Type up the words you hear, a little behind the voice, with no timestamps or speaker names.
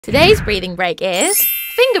Today's breathing break is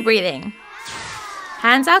finger breathing.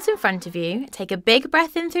 Hands out in front of you, take a big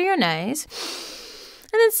breath in through your nose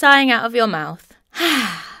and then sighing out of your mouth.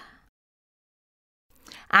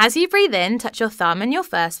 As you breathe in, touch your thumb and your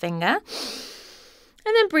first finger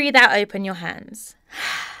and then breathe out, open your hands.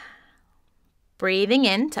 Breathing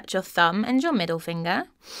in, touch your thumb and your middle finger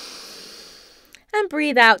and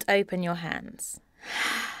breathe out, open your hands.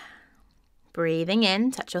 Breathing in,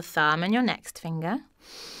 touch your thumb and your next finger.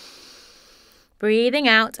 Breathing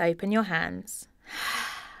out, open your hands.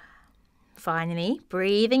 Finally,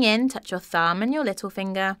 breathing in, touch your thumb and your little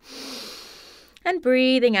finger. And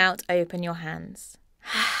breathing out, open your hands.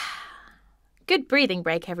 Good breathing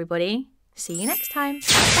break, everybody. See you next time.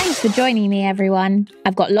 Thanks for joining me, everyone.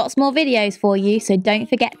 I've got lots more videos for you, so don't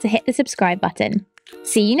forget to hit the subscribe button.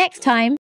 See you next time.